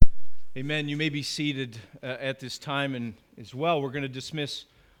Amen. You may be seated at this time, and as well, we're going to dismiss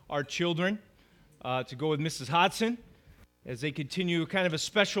our children to go with Mrs. Hodson as they continue kind of a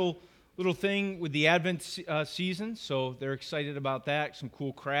special little thing with the Advent season. So they're excited about that, some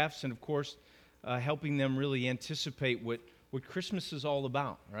cool crafts, and of course, helping them really anticipate what Christmas is all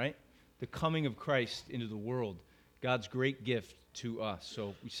about, right? The coming of Christ into the world, God's great gift to us.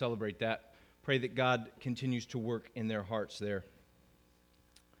 So we celebrate that. Pray that God continues to work in their hearts there.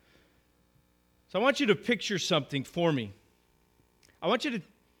 So I want you to picture something for me. I want you to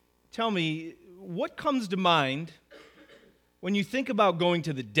tell me what comes to mind when you think about going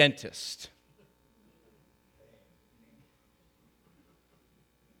to the dentist.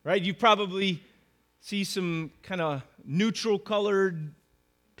 Right? You probably see some kind of neutral colored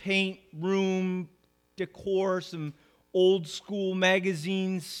paint room decor, some old school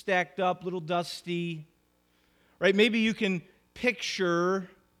magazines stacked up, a little dusty. Right? Maybe you can picture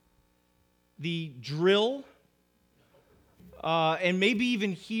the drill, and maybe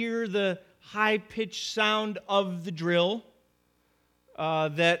even hear the high-pitched sound of the drill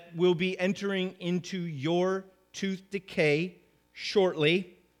that will be entering into your tooth decay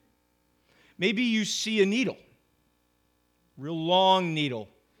shortly. Maybe you see a needle, real long needle,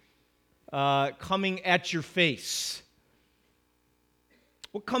 coming at your face.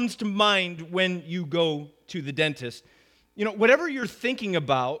 What comes to mind when you go to the dentist? You know, whatever you're thinking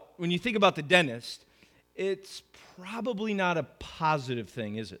about when you think about the dentist, it's probably not a positive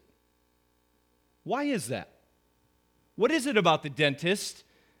thing, is it? Why is that? What is it about the dentist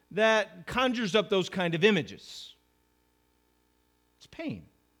that conjures up those kind of images? It's pain.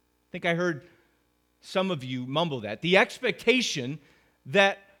 I think I heard some of you mumble that. The expectation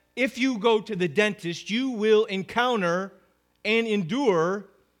that if you go to the dentist, you will encounter and endure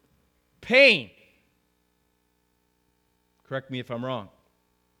pain. Correct me if I'm wrong.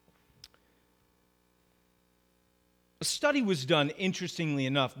 A study was done, interestingly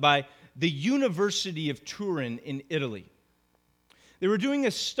enough, by the University of Turin in Italy. They were doing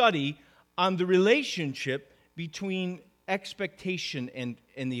a study on the relationship between expectation and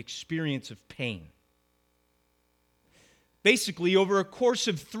the experience of pain. Basically, over a course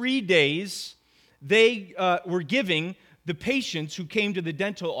of 3 days, they were giving the patients who came to the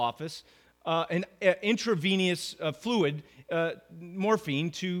dental office an intravenous fluid,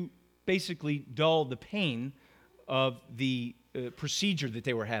 morphine, to basically dull the pain of the procedure that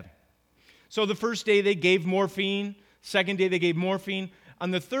they were having. So the first day they gave morphine, second day they gave morphine.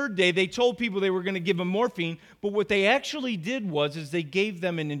 On the third day they told people they were going to give them morphine, but what they actually did was they gave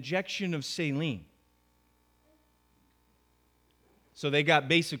them an injection of saline. So they got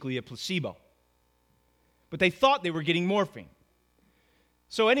basically a placebo. But they thought they were getting morphine.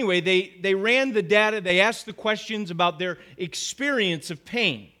 So anyway, they ran the data, they asked the questions about their experience of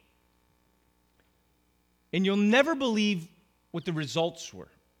pain. And you'll never believe what the results were.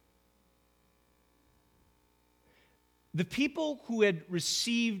 The people who had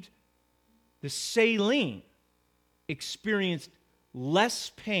received the saline experienced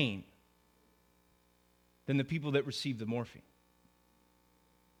less pain than the people that received the morphine.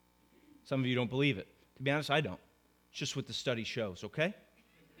 Some of you don't believe it. To be honest, I don't. It's just what the study shows, okay?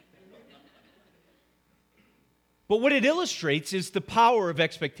 But what it illustrates is the power of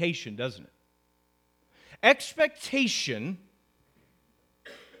expectation, doesn't it? Expectation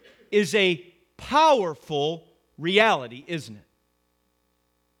is a powerful reality, isn't it?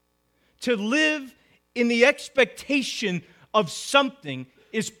 To live in the expectation of something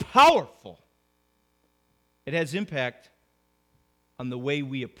is powerful. It has impact on the way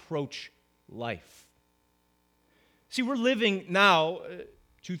we approach life. See, we're living now,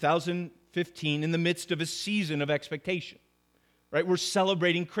 2015, in the midst of a season of expectation, right? We're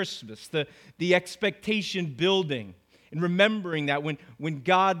celebrating Christmas, the expectation building, and remembering that when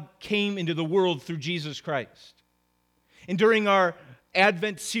God came into the world through Jesus Christ. And during our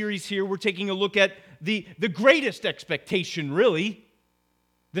Advent series here, we're taking a look at the greatest expectation, really,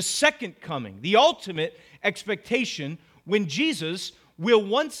 the second coming, the ultimate expectation when Jesus will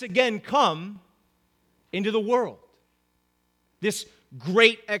once again come into the world. This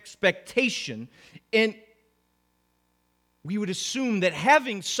great expectation, and we would assume that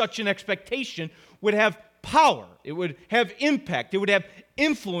having such an expectation would have power, it would have impact, it would have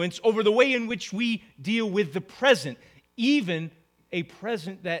influence over the way in which we deal with the present, even a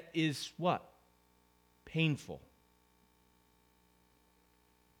present that is what? Painful.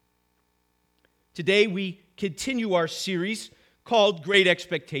 Today we continue our series called Great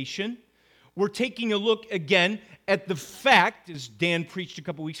Expectation. We're taking a look again at the fact, as Dan preached a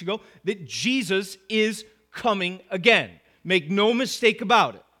couple weeks ago, that Jesus is coming again. Make no mistake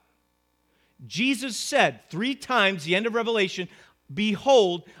about it. Jesus said 3 times, the end of Revelation,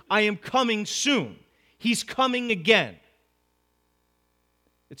 behold, I am coming soon. He's coming again.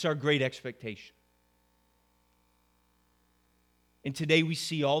 It's our great expectation. And today we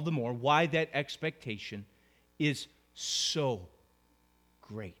see all the more why that expectation is so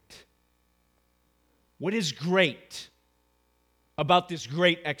great. What is great about this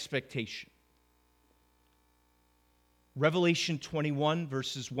great expectation? Revelation 21,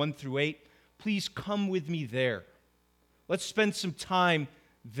 verses 1 through 8. Please come with me there. Let's spend some time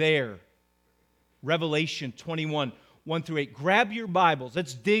there. Revelation 21, 1 through 8. Grab your Bibles.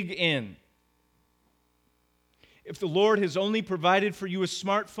 Let's dig in. If the Lord has only provided for you a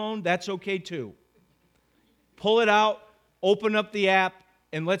smartphone, that's okay too. Pull it out, open up the app,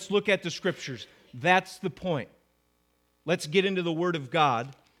 and let's look at the Scriptures. That's the point. Let's get into the Word of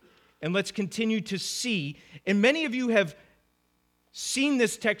God, and let's continue to see. And many of you have seen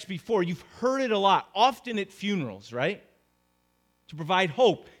this text before. You've heard it a lot, often at funerals, right? To provide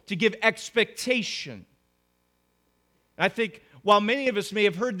hope, to give expectation. I think while many of us may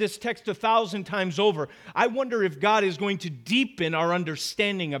have heard this text 1,000 times over, I wonder if God is going to deepen our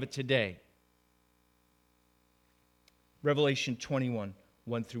understanding of it today. Revelation 21,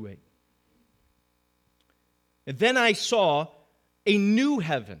 1 through 8. And then I saw a new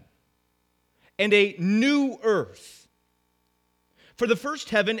heaven and a new earth. For the first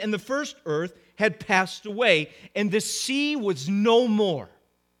heaven and the first earth had passed away, and the sea was no more.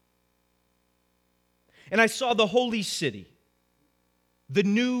 And I saw the holy city, the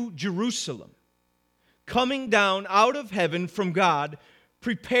new Jerusalem, coming down out of heaven from God,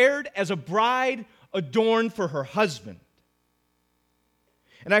 prepared as a bride adorned for her husband.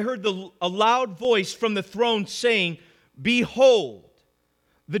 And I heard a loud voice from the throne saying, behold,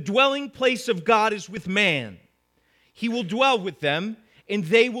 the dwelling place of God is with man. He will dwell with them, and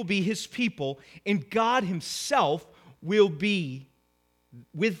they will be his people, and God himself will be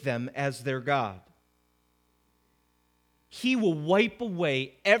with them as their God. He will wipe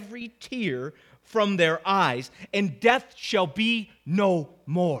away every tear from their eyes, and death shall be no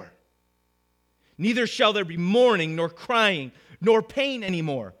more. Neither shall there be mourning, nor crying, nor pain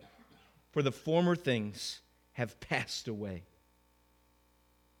anymore, for the former things have passed away.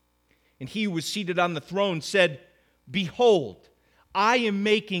 And he who was seated on the throne said, behold, I am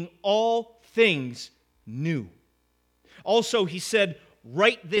making all things new. Also, he said,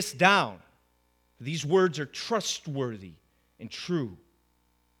 write this down. These words are trustworthy and true.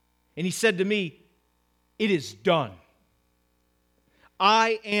 And he said to me, it is done.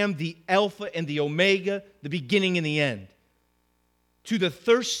 I am the Alpha and the Omega, the beginning and the end. To the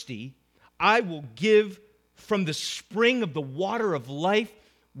thirsty, I will give from the spring of the water of life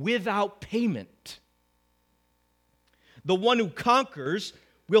without payment. The one who conquers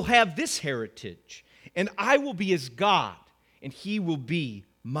will have this heritage, and I will be his God, and he will be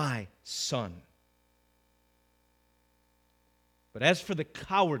my son. But as for the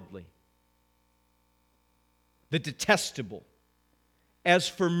cowardly, the detestable, as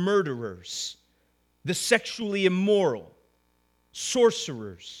for murderers, the sexually immoral,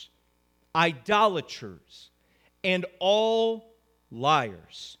 sorcerers, idolaters, and all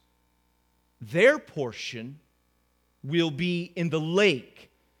liars, their portion will be in the lake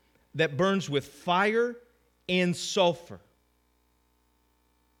that burns with fire and sulfur,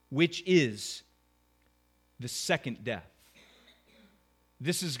 which is the second death.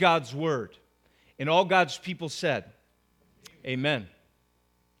 This is God's word. And all God's people said, amen.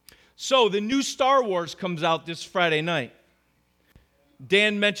 So the new Star Wars comes out this Friday night.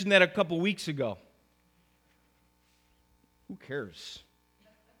 Dan mentioned that a couple weeks ago. Who cares?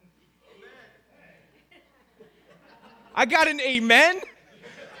 I got an amen?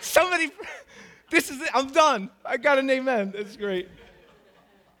 Somebody, this is it. I'm done. I got an amen. That's great.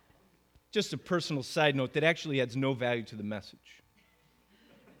 Just a personal side note that actually adds no value to the message.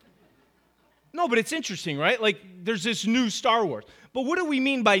 No, but it's interesting, right? Like, there's this new Star Wars. But what do we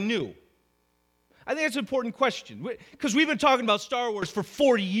mean by new? I think that's an important question, because we've been talking about Star Wars for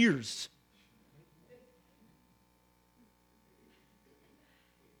 40 years.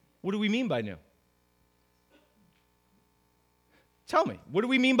 What do we mean by new? Tell me, what do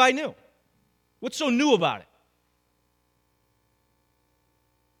we mean by new? What's so new about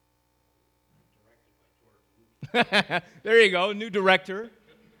it? There you go, new director.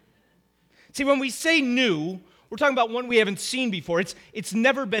 See, when we say new, we're talking about one we haven't seen before. It's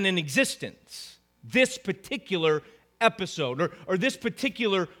never been in existence, this particular episode or this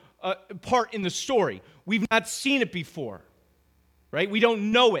particular part in the story. We've not seen it before, right? We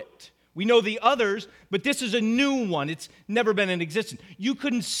don't know it. We know the others, but this is a new one. It's never been in existence. You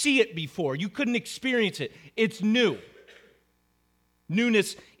couldn't see it before. You couldn't experience it. It's new.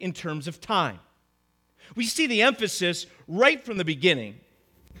 Newness in terms of time. We see the emphasis right from the beginning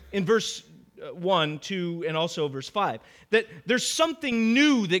in verse 1, 2, and also verse 5, that there's something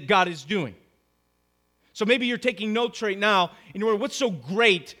new that God is doing. So maybe you're taking notes right now, and you're wondering, what's so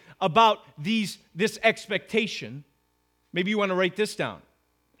great about this expectation? Maybe you want to write this down.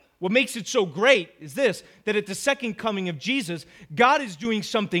 What makes it so great is this, that at the second coming of Jesus, God is doing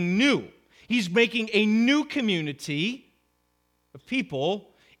something new. He's making a new community of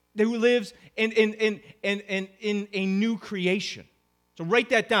people who lives in a new creation. So write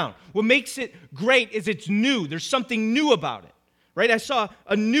that down. What makes it great is it's new. There's something new about it, right? I saw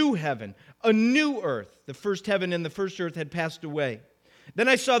a new heaven, a new earth. The first heaven and the first earth had passed away. Then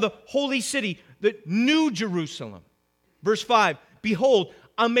I saw the holy city, the new Jerusalem. Verse 5, behold,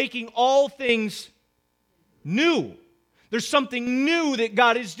 I'm making all things new. There's something new that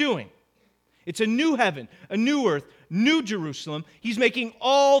God is doing. It's a new heaven, a new earth, new Jerusalem. He's making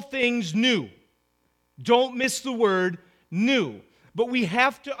all things new. Don't miss the word new. But we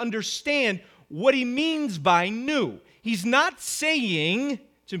have to understand what he means by new. He's not saying,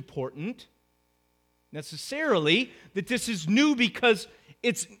 it's important, necessarily, that this is new because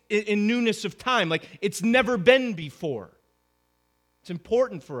it's in newness of time, like it's never been before. It's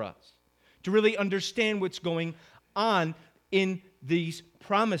important for us to really understand what's going on in these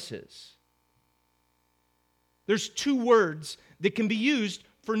promises. There's two words that can be used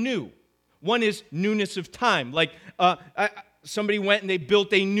for new. One is newness of time. Like somebody went and they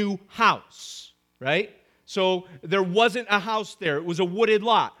built a new house, right? So there wasn't a house there. It was a wooded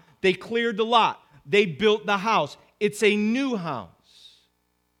lot. They cleared the lot. They built the house. It's a new house.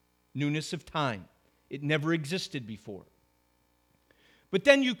 Newness of time. It never existed before. But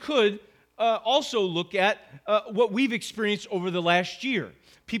then you could also look at what we've experienced over the last year.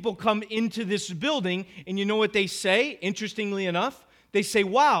 People come into this building, and you know what they say, interestingly enough? They say,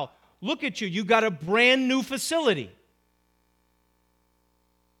 wow, look at you. You got a brand new facility.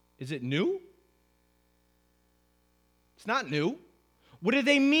 Is it new? It's not new. What do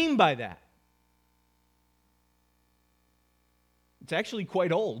they mean by that? It's actually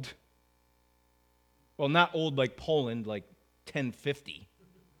quite old. Well, not old like Poland, like 1050.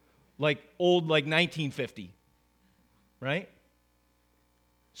 Like old like 1950. Right?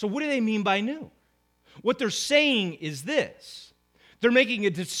 So what do they mean by new? What they're saying is this. They're making a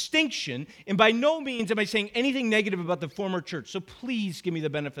distinction, and by no means am I saying anything negative about the former church, so please give me the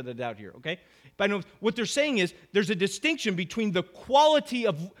benefit of the doubt here, okay? What they're saying is there's a distinction between the quality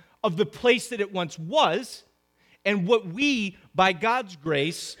of the place that it once was and what we, by God's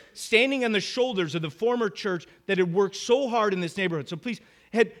grace, standing on the shoulders of the former church that had worked so hard in this neighborhood, so please,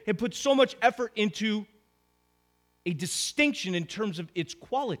 had put so much effort into a distinction in terms of its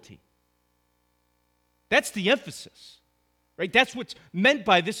quality. That's the emphasis, right? That's what's meant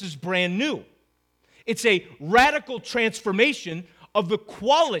by this is brand new. It's a radical transformation of the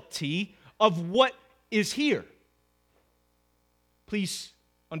quality of what is here. Please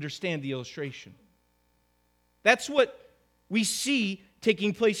understand the illustration. That's what we see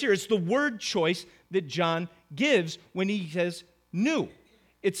taking place here. It's the word choice that John gives when he says new.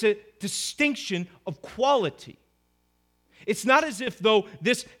 It's a distinction of quality. It's not as if though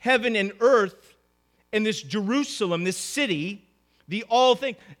this heaven and earth and this Jerusalem, this city, the all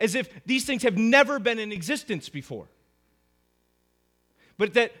thing, as if these things have never been in existence before.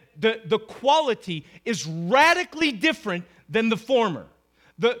 But that the quality is radically different than the former.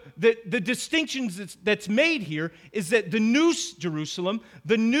 The distinctions that's made here is that the new Jerusalem,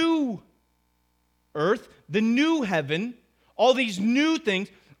 the new earth, the new heaven, all these new things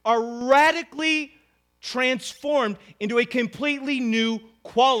are radically transformed into a completely new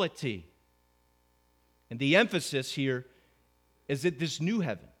quality. And the emphasis here is that this new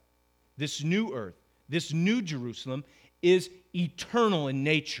heaven, this new earth, this new Jerusalem is eternal in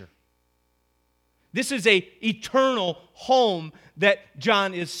nature. This is an eternal home that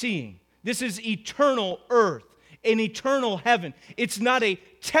John is seeing. This is eternal earth, an eternal heaven. It's not a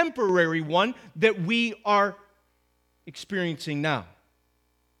temporary one that we are experiencing now.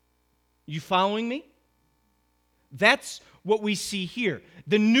 You following me? That's what we see here.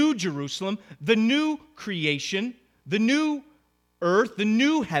 The new Jerusalem, the new creation, the new earth, the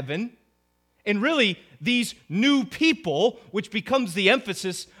new heaven, and really these new people, which becomes the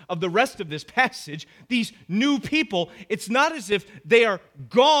emphasis of the rest of this passage, these new people, it's not as if they are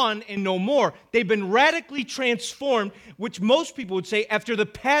gone and no more. They've been radically transformed, which most people would say after the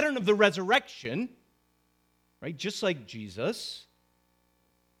pattern of the resurrection, right? Just like Jesus.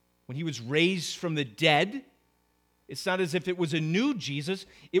 when he was raised from the dead, it's not as if it was a new Jesus.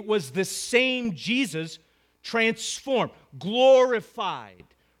 It was the same Jesus transformed, glorified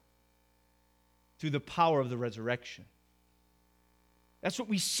through the power of the resurrection. That's what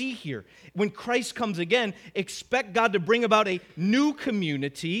we see here. When Christ comes again, expect God to bring about a new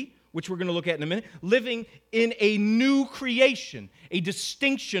community, which we're going to look at in a minute, living in a new creation, a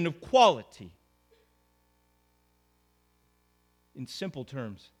distinction of quality. In simple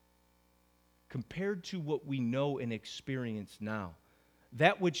terms, compared to what we know and experience now,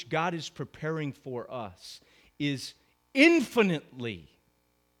 that which God is preparing for us is infinitely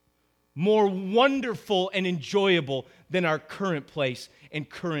more wonderful and enjoyable than our current place and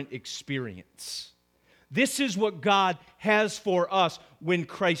current experience. This is what God has for us when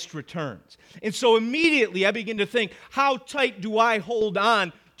Christ returns. And so immediately I begin to think, how tight do I hold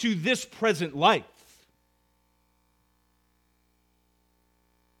on to this present life?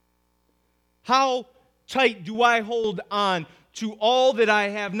 How tight do I hold on to all that I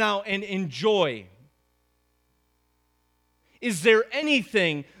have now and enjoy? Is there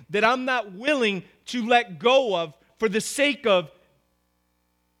anything that I'm not willing to let go of for the sake of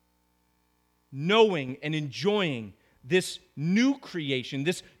knowing and enjoying this new creation,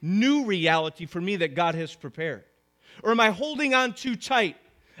 this new reality for me that God has prepared? Or am I holding on too tight?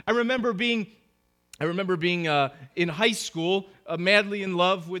 I remember being in high school, madly in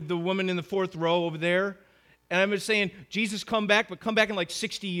love with the woman in the fourth row over there. And I was saying, Jesus, come back, but come back in like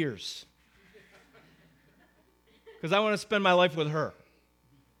 60 years. Because I want to spend my life with her.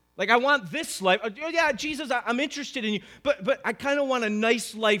 Like, I want this life. Oh, yeah, Jesus, I'm interested in you. But I kind of want a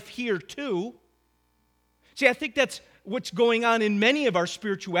nice life here, too. See, I think that's what's going on in many of our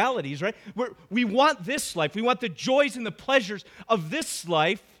spiritualities, right? We want this life. We want the joys and the pleasures of this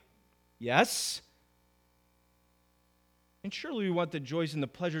life. Yes. And surely we want the joys and the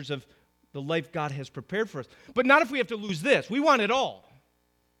pleasures of the life God has prepared for us. But not if we have to lose this. We want it all.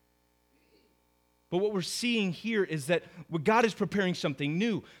 But what we're seeing here is that God is preparing something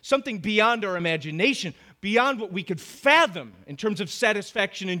new, something beyond our imagination, beyond what we could fathom in terms of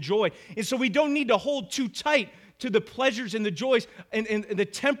satisfaction and joy. And so we don't need to hold too tight to the pleasures and the joys and the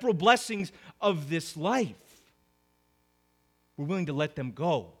temporal blessings of this life. We're willing to let them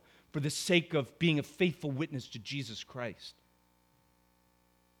go for the sake of being a faithful witness to Jesus Christ.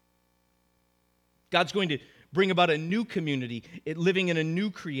 God's going to bring about a new community, living in a new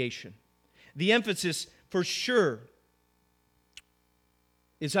creation. The emphasis, for sure,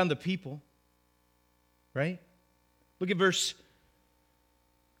 is on the people, right? Look at verse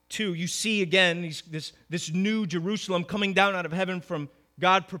 2. You see again this new Jerusalem coming down out of heaven from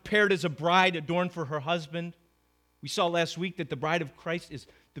God, prepared as a bride adorned for her husband. We saw last week that the bride of Christ is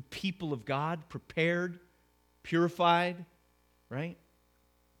the people of God, prepared, purified, right?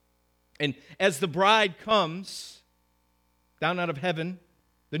 And as the bride comes down out of heaven,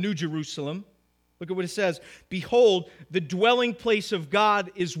 the new Jerusalem, look at what it says. Behold, the dwelling place of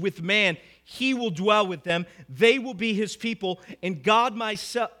God is with man. He will dwell with them. They will be his people, and God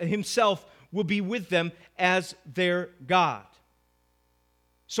himself will be with them as their God.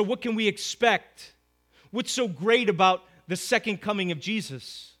 So what can we expect? What's so great about the second coming of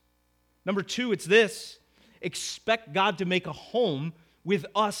Jesus? Number 2, it's this. Expect God to make a home with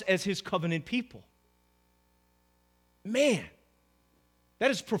us as his covenant people. Man, that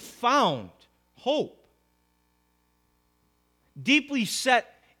is profound hope. Deeply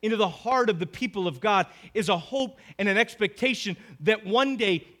set into the heart of the people of God is a hope and an expectation that one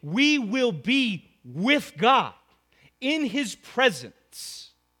day we will be with God in his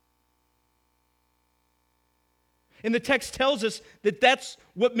presence. And the text tells us that that's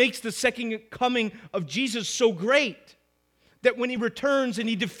what makes the second coming of Jesus so great. That when he returns and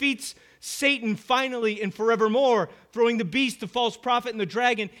he defeats Satan finally and forevermore, throwing the beast, the false prophet, and the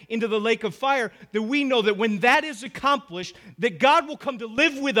dragon into the lake of fire, that we know that when that is accomplished, that God will come to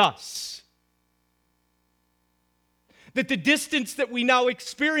live with us. That the distance that we now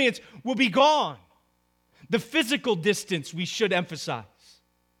experience will be gone. The physical distance we should emphasize.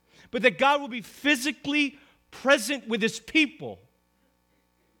 But that God will be physically present with his people.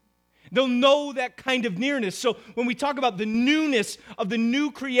 They'll know that kind of nearness. So when we talk about the newness of the new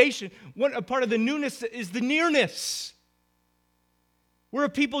creation, a part of the newness is the nearness. We're a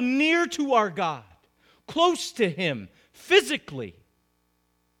people near to our God, close to him, physically.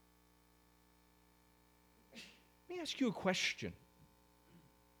 Let me ask you a question.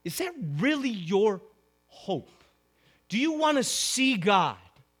 Is that really your hope? Do you want to see God?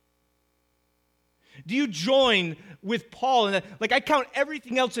 Do you join with Paul in that? Like, I count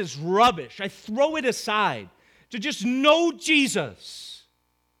everything else as rubbish. I throw it aside to just know Jesus.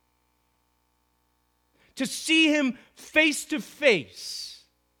 to see him face to face,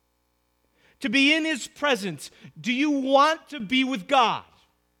 to be in his presence? Do you want to be with God?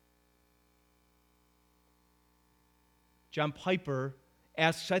 John Piper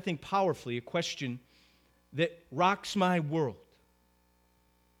asks, I think powerfully, a question that rocks my world.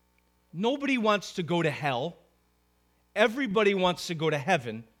 Nobody wants to go to hell. Everybody wants to go to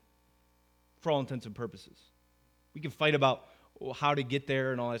heaven for all intents and purposes. We can fight about how to get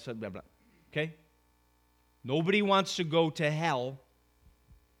there and all that stuff, blah, blah. Okay? Nobody wants to go to hell.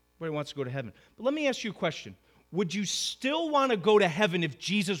 Everybody wants to go to heaven. But let me ask you a question. Would you still want to go to heaven if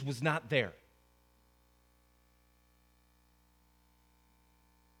Jesus was not there?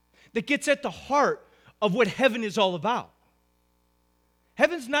 That gets at the heart of what heaven is all about.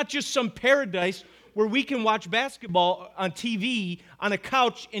 Heaven's not just some paradise where we can watch basketball on TV on a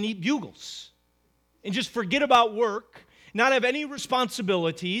couch and eat bugles and just forget about work, not have any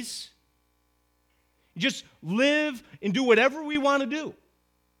responsibilities, just live and do whatever we want to do.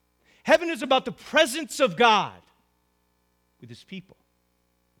 Heaven is about the presence of God with his people.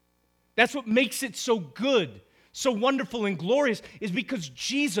 That's what makes it so good, so wonderful and glorious, is because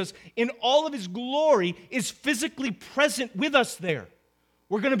Jesus, in all of his glory, is physically present with us there.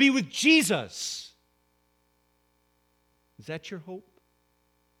 We're going to be with Jesus. Is that your hope?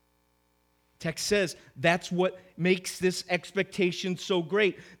 Text says that's what makes this expectation so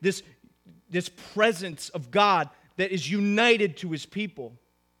great. This presence of God that is united to his people.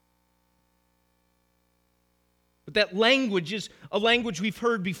 But that language is a language we've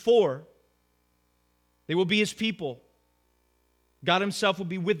heard before. They will be his people. God himself will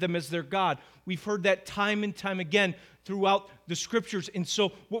be with them as their God. We've heard that time and time again throughout the scriptures. And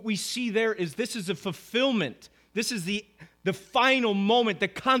so what we see there is this is a fulfillment. This is the final moment, the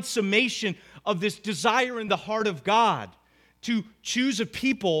consummation of this desire in the heart of God to choose a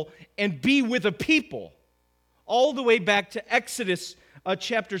people and be with a people. All the way back to Exodus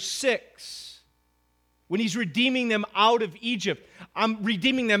chapter 6. When he's redeeming them out of Egypt. I'm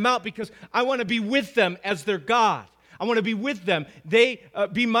redeeming them out because I want to be with them as their God. I want to be with them. They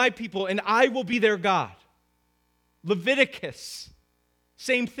be my people, and I will be their God. Leviticus,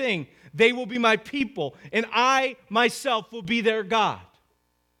 same thing. They will be my people, and I myself will be their God.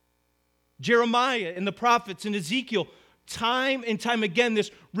 Jeremiah and the prophets and Ezekiel, time and time again,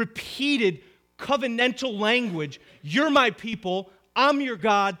 this repeated covenantal language. You're my people. I'm your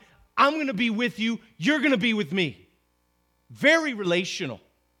God. I'm going to be with you. You're going to be with me. Very relational.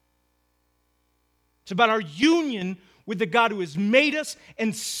 It's about our union with the God who has made us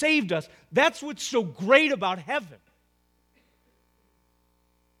and saved us. That's what's so great about heaven.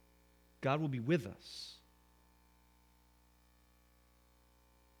 God will be with us.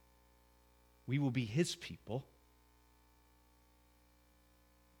 We will be his people.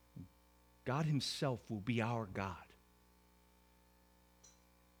 God himself will be our God.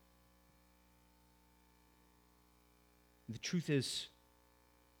 The truth is,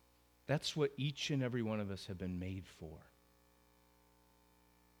 that's what each and every one of us have been made for.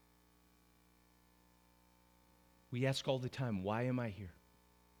 We ask all the time, why am I here?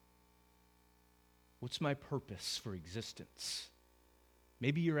 What's my purpose for existence?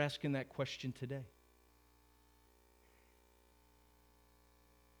 Maybe you're asking that question today.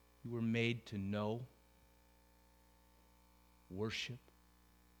 You were made to know, worship,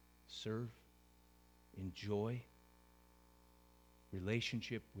 serve, enjoy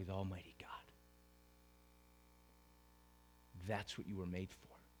relationship with Almighty God. That's what you were made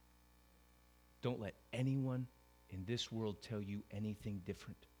for. Don't let anyone in this world tell you anything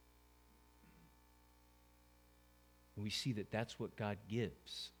different. And we see that that's what God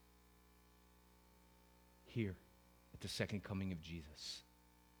gives here at the second coming of Jesus.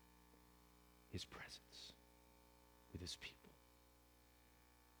 His presence with his people.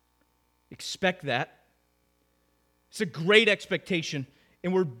 Expect that. It's a great expectation,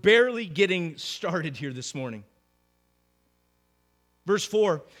 and we're barely getting started here this morning. Verse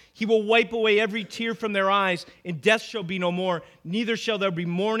 4, he will wipe away every tear from their eyes, and death shall be no more. Neither shall there be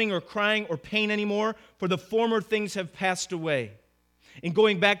mourning or crying or pain anymore, for the former things have passed away. And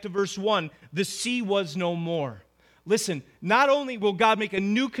going back to verse 1, the sea was no more. Listen, not only will God make a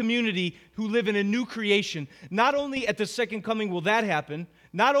new community who live in a new creation, not only at the second coming will that happen,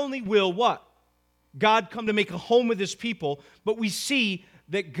 not only will what? God come to make a home with his people, but we see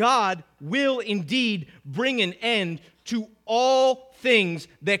that God will indeed bring an end to all things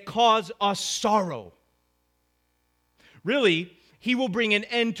that cause us sorrow. Really, he will bring an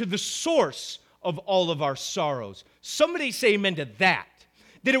end to the source of all of our sorrows. Somebody say amen to that.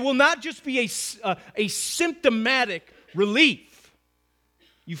 That it will not just be a symptomatic relief.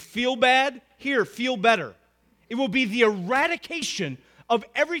 You feel bad? Here, feel better. It will be the eradication of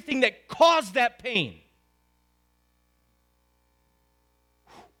everything that caused that pain.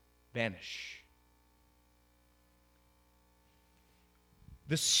 Vanish.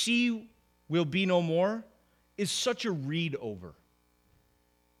 The sea will be no more is such a read over.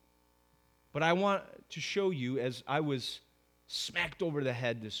 But I want to show you, as I was smacked over the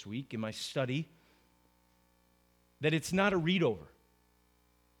head this week in my study, that it's not a read over.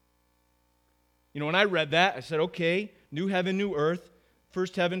 You know, when I read that, I said, okay, new heaven, new earth,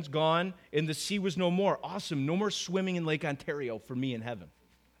 first heaven's gone, and the sea was no more. Awesome, no more swimming in Lake Ontario for me in heaven.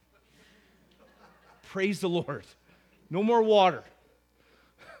 Praise the Lord. No more water.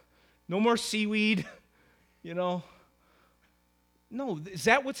 No more seaweed, you know. No, is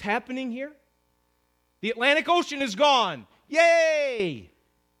that what's happening here? The Atlantic Ocean is gone. Yay!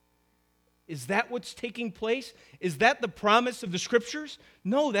 Is that what's taking place? Is that the promise of the Scriptures?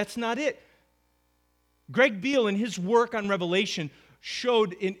 No, that's not it. Greg Beale, in his work on Revelation,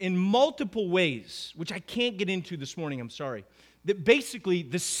 showed in multiple ways, which I can't get into this morning, I'm sorry, that basically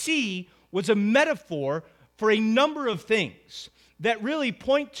the sea was a metaphor for a number of things that really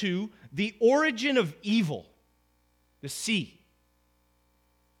point to the origin of evil, the sea.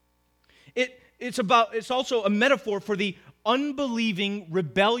 It's also a metaphor for the unbelieving,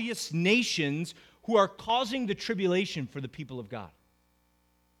 rebellious nations who are causing the tribulation for the people of God.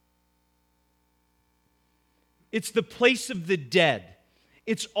 It's the place of the dead.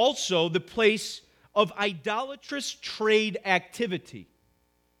 It's also the place of idolatrous trade activity,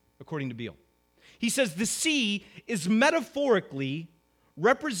 according to Beale. He says the sea is metaphorically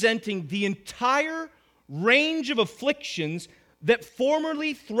representing the entire range of afflictions that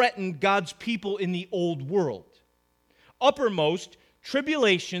formerly threatened God's people in the old world. Uppermost,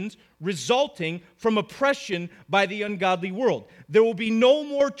 tribulations resulting from oppression by the ungodly world. There will be no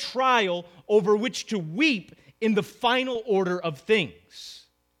more trial over which to weep in the final order of things.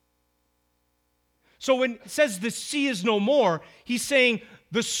 So when it says the sea is no more, he's saying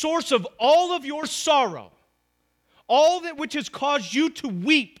the source of all of your sorrow, all that which has caused you to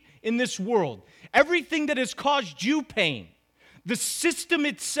weep in this world, everything that has caused you pain, the system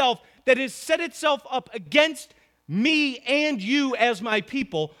itself that has set itself up against me and you as my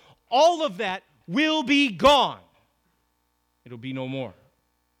people, all of that will be gone. It'll be no more.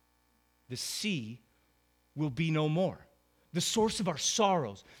 The sea will be no more. The source of our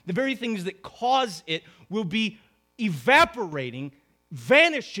sorrows, the very things that cause it, will be evaporating,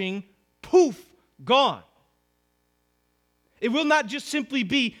 vanishing, poof, gone. It will not just simply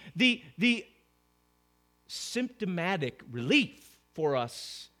be the symptomatic relief for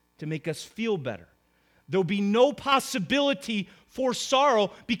us to make us feel better. There'll be no possibility for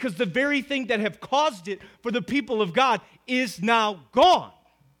sorrow because the very thing that have caused it for the people of God is now gone.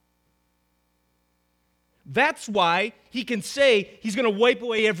 That's why he can say he's going to wipe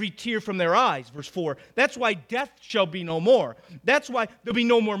away every tear from their eyes, verse 4. That's why death shall be no more. That's why there'll be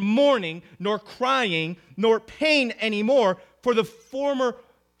no more mourning, nor crying, nor pain anymore, for the former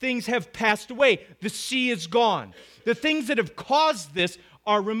things have passed away. The sea is gone. The things that have caused this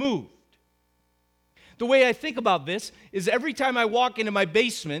are removed. The way I think about this is every time I walk into my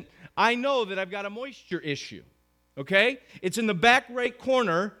basement, I know that I've got a moisture issue, okay? It's in the back right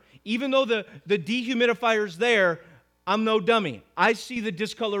corner. Even though the dehumidifier's there, I'm no dummy. I see the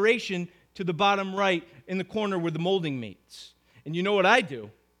discoloration to the bottom right in the corner where the molding meets. And you know what I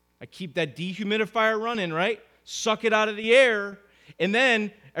do? I keep that dehumidifier running, right? Suck it out of the air. And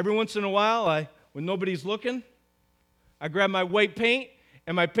then, every once in a while, when nobody's looking, I grab my white paint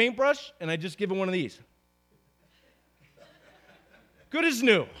and my paintbrush, and I just give it one of these. Good as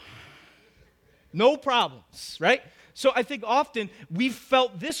new. No problems, right? So I think often we've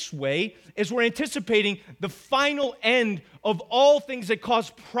felt this way as we're anticipating the final end of all things that cause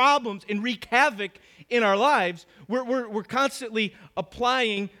problems and wreak havoc in our lives. We're constantly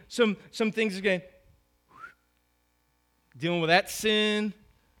applying some things again. Dealing with that sin,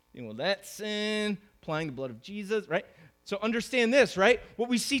 applying the blood of Jesus, right? So understand this, right? What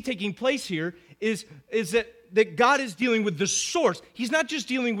we see taking place here is that God is dealing with the source. He's not just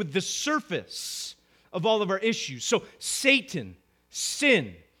dealing with the surface of all of our issues. So Satan,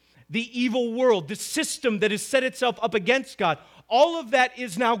 sin, the evil world, the system that has set itself up against God, all of that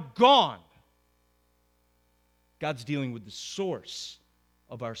is now gone. God's dealing with the source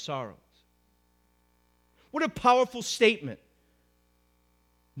of our sorrows. What a powerful statement.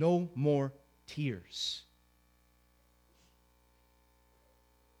 No more tears.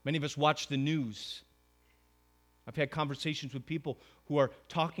 Many of us watch the news. I've had conversations with people who are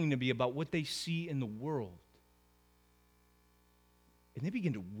talking to me about what they see in the world. And they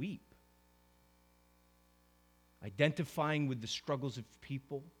begin to weep, identifying with the struggles of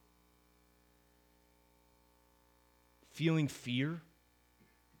people, feeling fear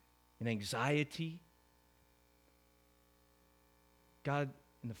and anxiety. God,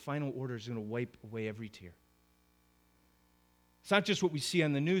 in the final order, is going to wipe away every tear. It's not just what we see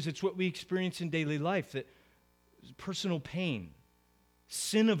on the news, it's what we experience in daily life, that personal pain,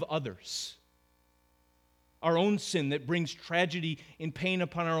 sin of others, our own sin that brings tragedy and pain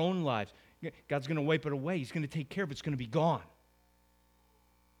upon our own lives. God's going to wipe it away. He's going to take care of it. It's going to be gone.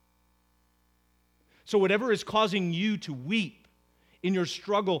 So whatever is causing you to weep in your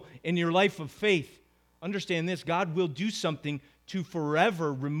struggle, in your life of faith, understand this: God will do something to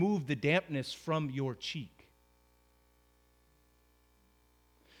forever remove the dampness from your cheek.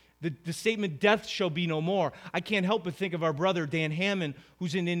 The statement, death shall be no more. I can't help but think of our brother, Dan Hammond,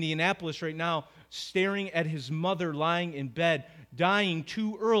 who's in Indianapolis right now, staring at his mother lying in bed, dying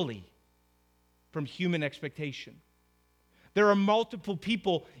too early from human expectation. There are multiple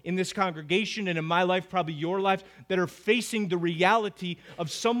people in this congregation and in my life, probably your life, that are facing the reality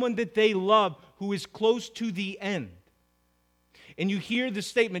of someone that they love who is close to the end. And you hear the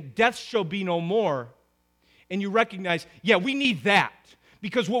statement, death shall be no more, and you recognize, yeah, we need that.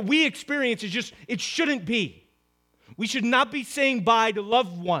 Because what we experience is just, it shouldn't be. We should not be saying bye to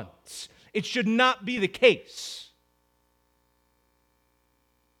loved ones. It should not be the case.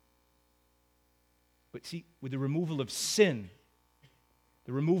 But see, with the removal of sin,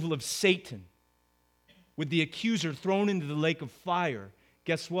 the removal of Satan, with the accuser thrown into the lake of fire,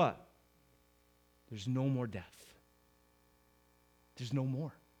 guess what? There's no more death. There's no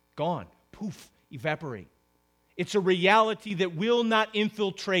more. Gone. Poof. Evaporate. It's a reality that will not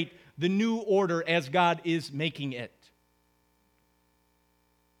infiltrate the new order as God is making it.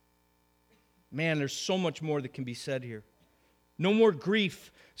 Man, there's so much more that can be said here. No more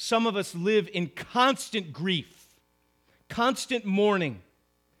grief. Some of us live in constant grief, constant mourning,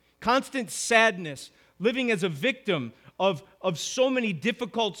 constant sadness, living as a victim of so many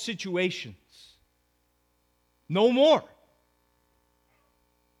difficult situations. No more.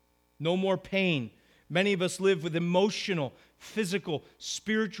 No more pain. Many of us live with emotional, physical,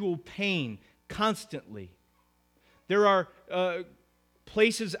 spiritual pain constantly. There are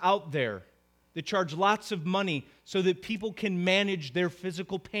places out there that charge lots of money so that people can manage their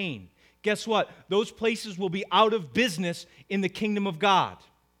physical pain. Guess what? Those places will be out of business in the kingdom of God.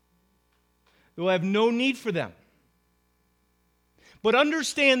 They will have no need for them. But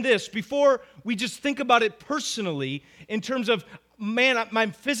understand this, before we just think about it personally, in terms of, man,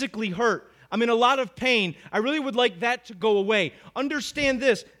 I'm physically hurt. I'm in a lot of pain. I really would like that to go away. Understand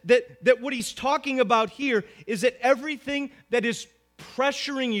this, that what he's talking about here is that everything that is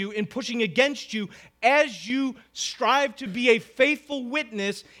pressuring you and pushing against you as you strive to be a faithful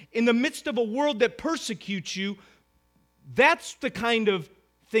witness in the midst of a world that persecutes you, that's the kind of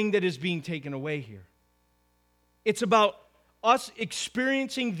thing that is being taken away here. It's about us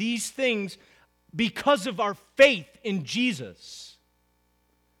experiencing these things because of our faith in Jesus.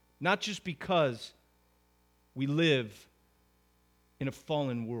 Not just because we live in a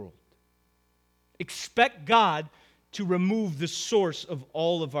fallen world. Expect God to remove the source of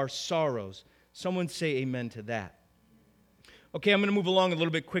all of our sorrows. Someone say amen to that. Okay, I'm going to move along a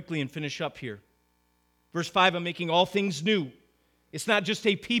little bit quickly and finish up here. Verse 5, I'm making all things new. It's not just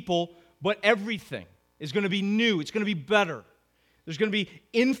a people, but everything is going to be new. It's going to be better. There's going to be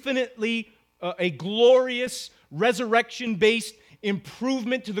infinitely a glorious resurrection-based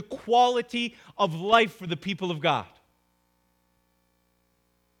improvement to the quality of life for the people of God.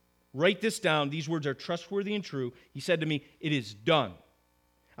 Write this down. These words are trustworthy and true. He said to me, it is done.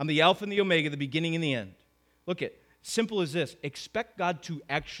 I'm the Alpha and the Omega, the beginning and the end. Look at, simple as this. Expect God to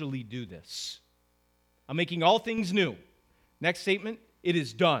actually do this. I'm making all things new. Next statement, it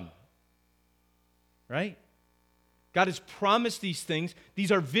is done. Right? God has promised these things.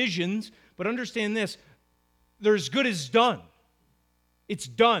 These are visions, but understand this. They're as good as done. It's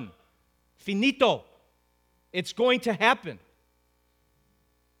done. Finito. It's going to happen.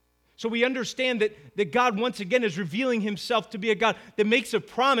 So we understand that God once again is revealing himself to be a God that makes a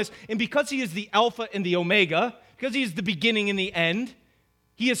promise. And because he is the Alpha and the Omega, because he is the beginning and the end,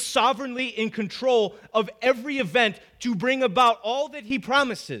 he is sovereignly in control of every event to bring about all that he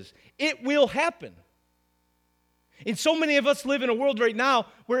promises. It will happen. And so many of us live in a world right now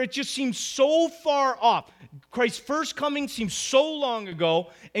where it just seems so far off. Christ's first coming seems so long ago,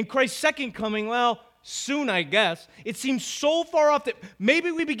 and Christ's second coming, well, soon, I guess. It seems so far off that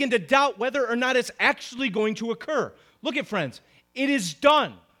maybe we begin to doubt whether or not it's actually going to occur. Look at, friends, it is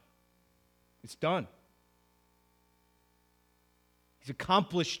done. It's done. He's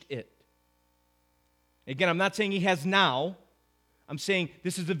accomplished it. Again, I'm not saying he has now. I'm saying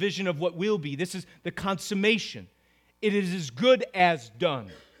this is the vision of what will be. This is the consummation. It is as good as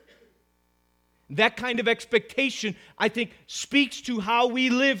done. That kind of expectation, I think, speaks to how we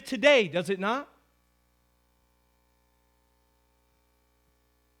live today, does it not?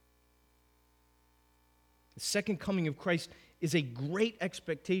 The second coming of Christ is a great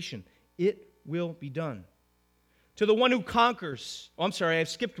expectation. It will be done. To the one who conquers, I'm sorry, I've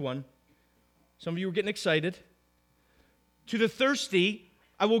skipped one. Some of you were getting excited. To the thirsty,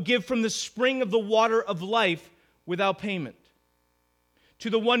 I will give from the spring of the water of life without payment. To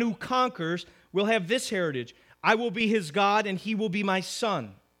the one who conquers, will have this heritage. I will be his God, and he will be my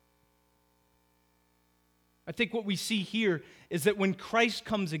son. I think what we see here is that when Christ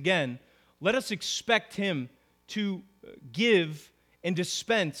comes again, let us expect him to give and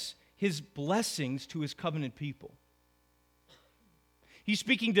dispense his blessings to his covenant people. He's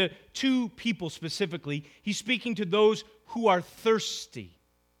speaking to two people specifically. He's speaking to those who are thirsty.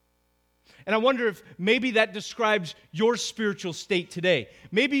 And I wonder if maybe that describes your spiritual state today.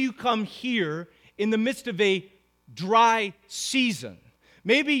 Maybe you come here in the midst of a dry season.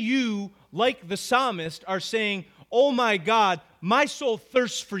 Maybe you, like the psalmist, are saying, "Oh my God, my soul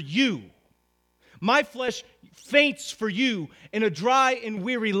thirsts for you. My flesh faints for you in a dry and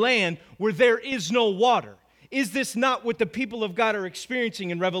weary land where there is no water." Is this not what the people of God are experiencing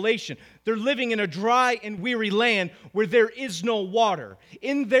in Revelation? They're living in a dry and weary land where there is no water.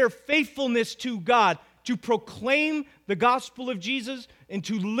 In their faithfulness to God, to proclaim the gospel of Jesus and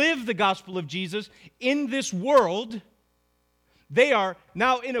to live the gospel of Jesus in this world, they are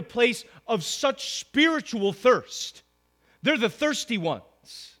now in a place of such spiritual thirst. They're the thirsty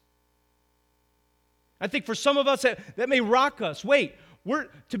ones. I think for some of us that may rock us. Wait, we're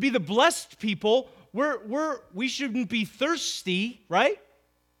to be the blessed people. We shouldn't be thirsty, right?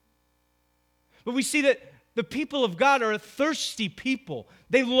 But we see that the people of God are a thirsty people.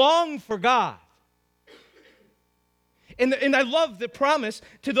 They long for God. And I love the promise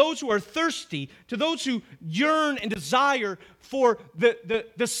to those who are thirsty, to those who yearn and desire for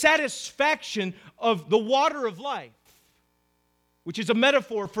the satisfaction of the water of life, which is a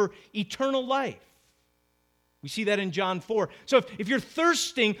metaphor for eternal life. We see that in John 4. So if you're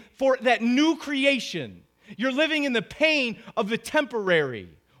thirsting for that new creation, you're living in the pain of the temporary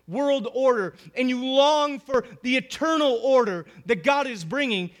world order, and you long for the eternal order that God is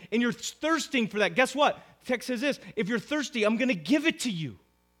bringing, and you're thirsting for that, guess what? The text says this: if you're thirsty, I'm going to give it to you.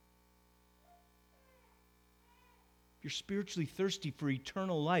 If you're spiritually thirsty for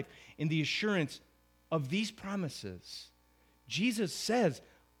eternal life and the assurance of these promises, Jesus says,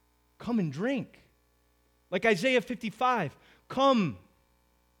 come and drink. Like Isaiah 55, come,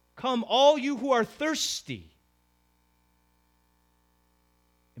 all you who are thirsty,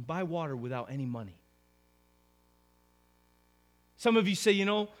 and buy water without any money. Some of you say,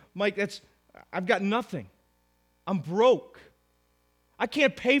 Mike, I've got nothing. I'm broke. I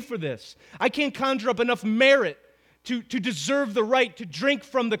can't pay for this. I can't conjure up enough merit to deserve the right to drink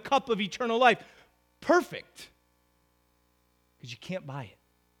from the cup of eternal life. Perfect. Because you can't buy it.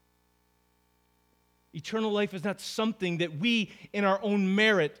 Eternal life is not something that we, in our own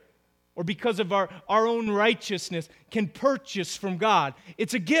merit or because of our own righteousness, can purchase from God.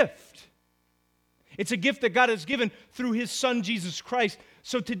 It's a gift. It's a gift that God has given through his Son, Jesus Christ.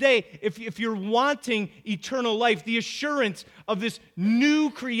 So today, if you're wanting eternal life, the assurance of this new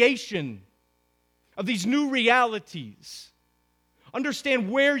creation, of these new realities, understand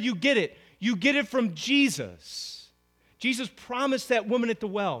where you get it. You get it from Jesus. Jesus promised that woman at the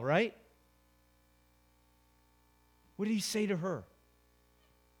well, right? What did he say to her?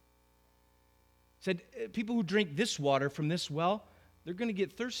 He said, people who drink this water from this well, they're going to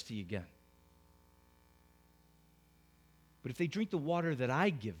get thirsty again. But if they drink the water that I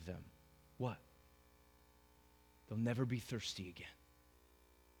give them, what? They'll never be thirsty again.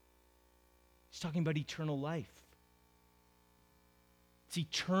 He's talking about eternal life. It's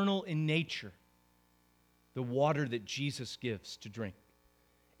eternal in nature, the water that Jesus gives to drink.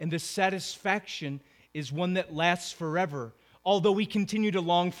 And the satisfaction is one that lasts forever, although we continue to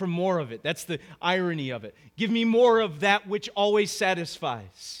long for more of it. That's the irony of it. Give me more of that which always satisfies.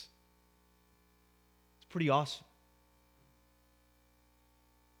 It's pretty awesome.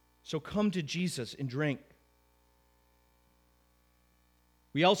 So come to Jesus and drink.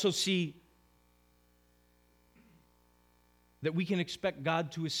 We also see that we can expect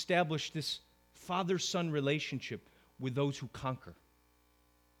God to establish this father-son relationship with those who conquer.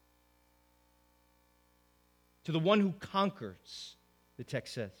 To the one who conquers, the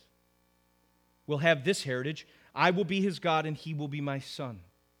text says, will have this heritage. I will be his God, and he will be my son.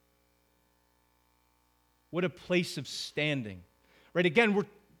 What a place of standing. Right? Again,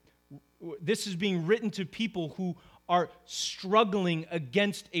 this is being written to people who are struggling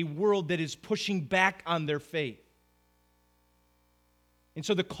against a world that is pushing back on their faith. And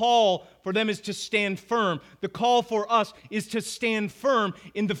so the call for them is to stand firm. The call for us is to stand firm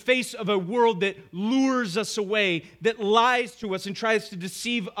in the face of a world that lures us away, that lies to us and tries to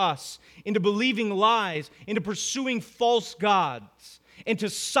deceive us into believing lies, into pursuing false gods, and to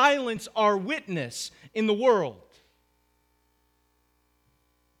silence our witness in the world.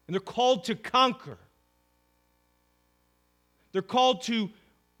 And they're called to conquer. They're called to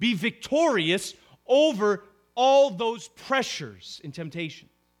be victorious over all those pressures and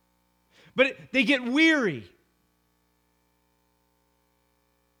temptations. But they get weary.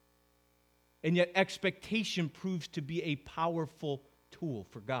 And yet expectation proves to be a powerful tool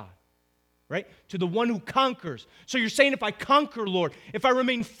for God. Right? To the one who conquers. So you're saying, if I conquer, Lord, if I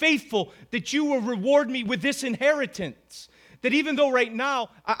remain faithful, that you will reward me with this inheritance. That even though right now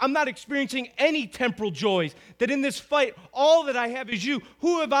I'm not experiencing any temporal joys, that in this fight, all that I have is you.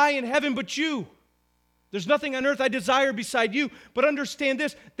 Who have I in heaven but you? There's nothing on earth I desire beside you. But understand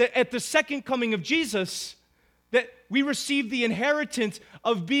this, that at the second coming of Jesus, that we receive the inheritance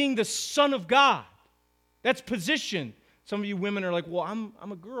of being the Son of God. That's position. Some of you women are like, well,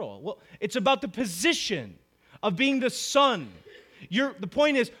 I'm a girl. Well, it's about the position of being the son. The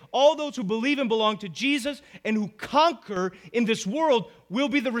point is, all those who believe and belong to Jesus and who conquer in this world will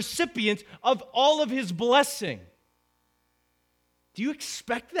be the recipients of all of his blessing. Do you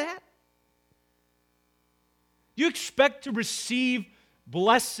expect that? You expect to receive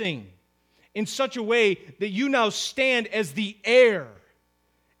blessing in such a way that you now stand as the heir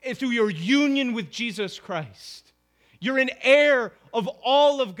through your union with Jesus Christ. You're an heir of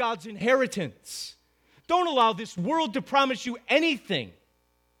all of God's inheritance. Don't allow this world to promise you anything.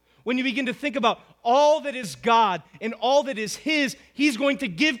 When you begin to think about all that is God and all that is his, he's going to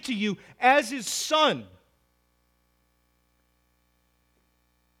give to you as his son.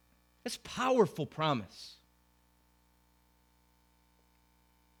 That's a powerful promise.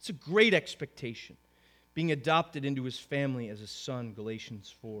 It's a great expectation, being adopted into his family as a son,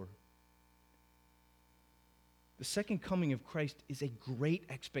 Galatians 4. The second coming of Christ is a great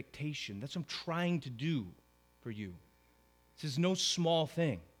expectation. That's what I'm trying to do for you. This is no small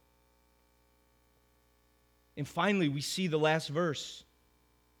thing. And finally, we see the last verse.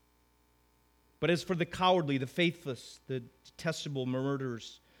 But as for the cowardly, the faithless, the detestable,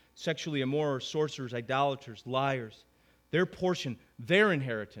 murderers, sexually immoral, sorcerers, idolaters, liars, their portion, their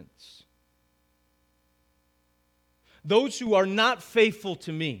inheritance. Those who are not faithful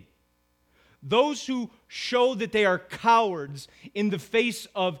to me, those who show that they are cowards in the face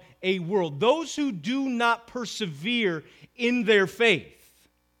of a world, those who do not persevere in their faith,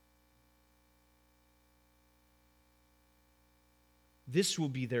 this will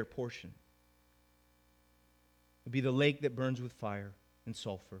be their portion. It will be the lake that burns with fire and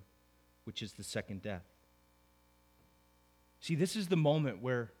sulfur, which is the second death. See, this is the moment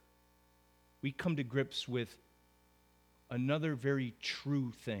where we come to grips with another very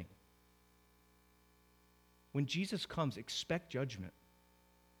true thing. When Jesus comes, expect judgment.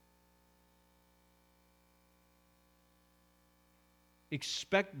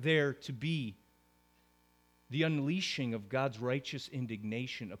 Expect there to be the unleashing of God's righteous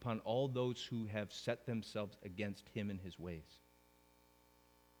indignation upon all those who have set themselves against him and his ways.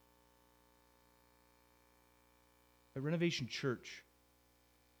 At Renovation Church,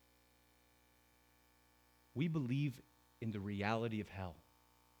 we believe in the reality of hell.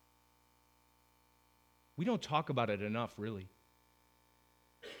 We don't talk about it enough, really.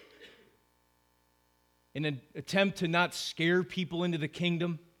 In an attempt to not scare people into the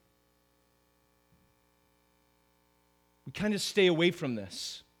kingdom, we kind of stay away from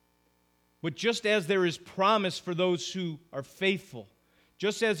this. But just as there is promise for those who are faithful,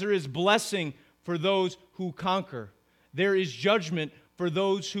 just as there is blessing for those who conquer, there is judgment for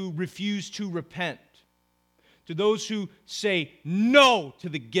those who refuse to repent, to those who say no to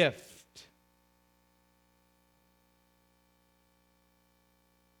the gift.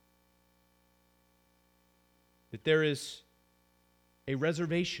 That there is a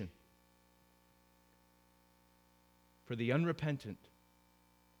reservation for the unrepentant,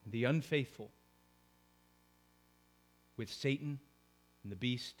 the unfaithful, with Satan and the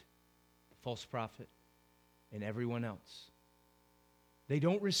beast, the false prophet, and everyone else. They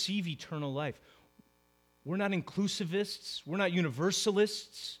don't receive eternal life. We're not inclusivists. We're not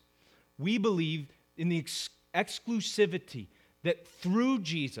universalists. We believe in the exclusivity that through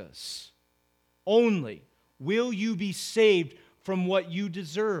Jesus only will you be saved from what you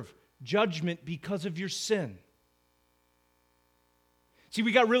deserve? Judgment because of your sin. See,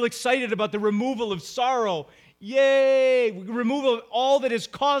 we got real excited about the removal of sorrow. Yay! Removal of all that has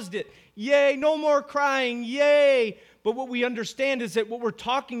caused it. Yay! No more crying. Yay! But what we understand is that what we're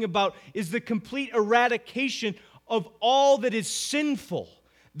talking about is the complete eradication of all that is sinful.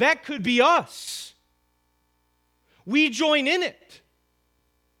 That could be us. We join in it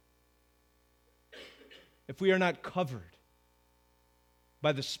if we are not covered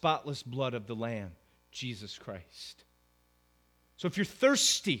by the spotless blood of the Lamb, Jesus Christ. So if you're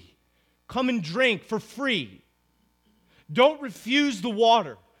thirsty, come and drink for free. Don't refuse the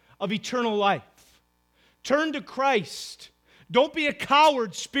water of eternal life. Turn to Christ. Don't be a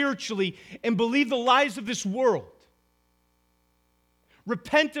coward spiritually and believe the lies of this world.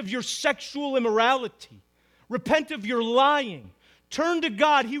 Repent of your sexual immorality. Repent of your lying. Turn to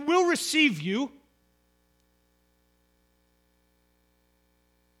God. He will receive you.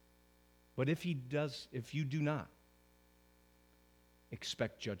 But if you do not,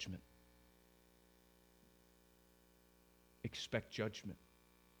 expect judgment. Expect judgment.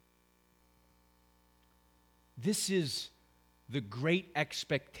 This is the great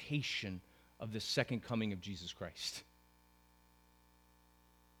expectation of the second coming of Jesus Christ.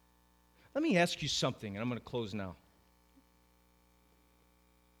 Let me ask you something, and I'm going to close now.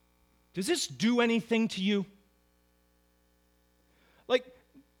 Does this do anything to you? Like,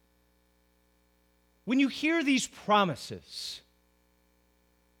 when you hear these promises,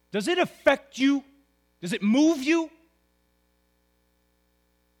 does it affect you? Does it move you?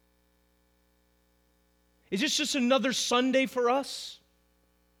 Is this just another Sunday for us?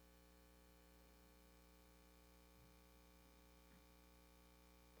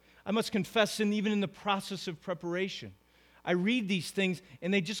 I must confess, and even in the process of preparation, I read these things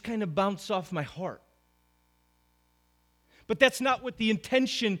and they just kind of bounce off my heart. But that's not what the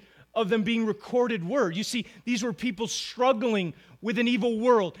intention of them being recorded were. You see, these were people struggling with an evil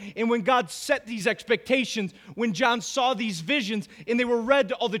world. And when God set these expectations, when John saw these visions and they were read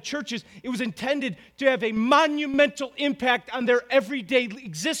to all the churches, it was intended to have a monumental impact on their everyday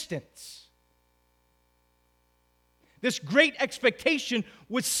existence. This great expectation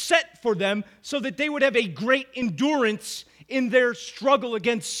was set for them so that they would have a great endurance in their struggle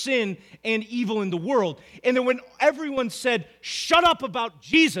against sin and evil in the world. And then when everyone said, shut up about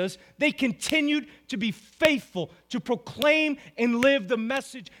Jesus, they continued to be faithful to proclaim and live the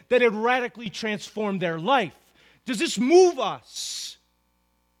message that had radically transformed their life. Does this move us?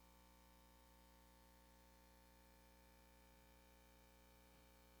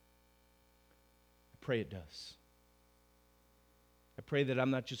 I pray it does. I pray that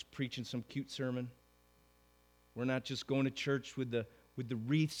I'm not just preaching some cute sermon. We're not just going to church with the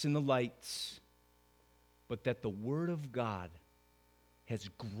wreaths and the lights, but that the Word of God has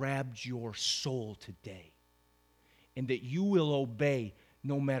grabbed your soul today, and that you will obey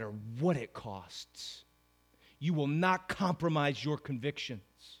no matter what it costs. You will not compromise your convictions.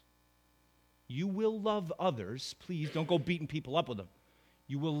 You will love others. Please don't go beating people up with them.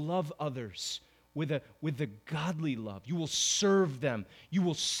 You will love others with a godly love. You will serve them. You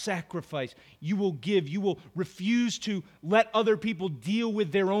will sacrifice. You will give. You will refuse to let other people deal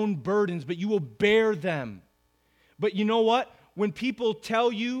with their own burdens, but you will bear them. But you know what? When people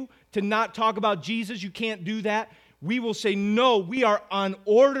tell you to not talk about Jesus, you can't do that, we will say, no, we are on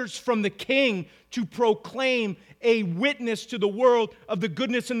orders from the King to proclaim a witness to the world of the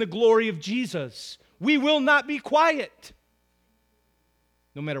goodness and the glory of Jesus. We will not be quiet,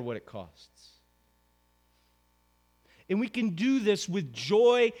 no matter what it costs. And we can do this with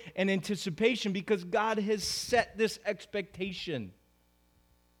joy and anticipation because God has set this expectation.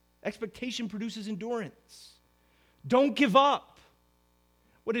 Expectation produces endurance. Don't give up.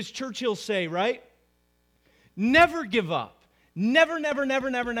 What does Churchill say, right? Never give up. Never, never, never,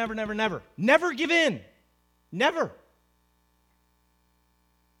 never, never, never, never. Never give in. Never.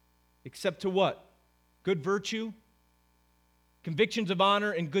 Except to what? Good virtue, convictions of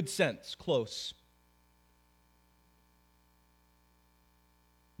honor, and good sense. Close.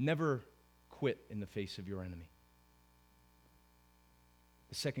 Never quit in the face of your enemy.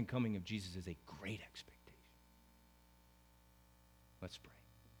 The second coming of Jesus is a great expectation. Let's pray.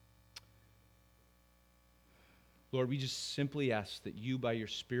 Lord, we just simply ask that you, by your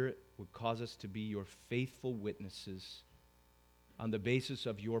Spirit, would cause us to be your faithful witnesses on the basis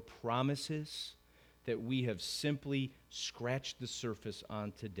of your promises that we have simply scratched the surface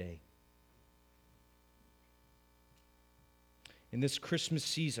on today. In this Christmas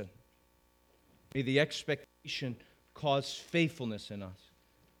season, may the expectation cause faithfulness in us.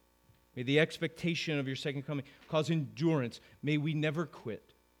 May the expectation of your second coming cause endurance. May we never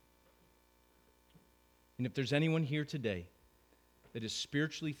quit. And if there's anyone here today that is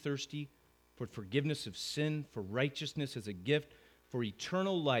spiritually thirsty for forgiveness of sin, for righteousness as a gift, for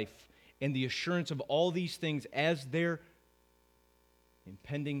eternal life, and the assurance of all these things as their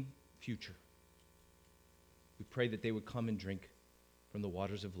impending future, we pray that they would come and drink from the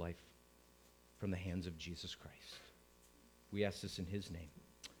waters of life from the hands of Jesus Christ. We ask this in his name.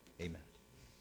 Amen.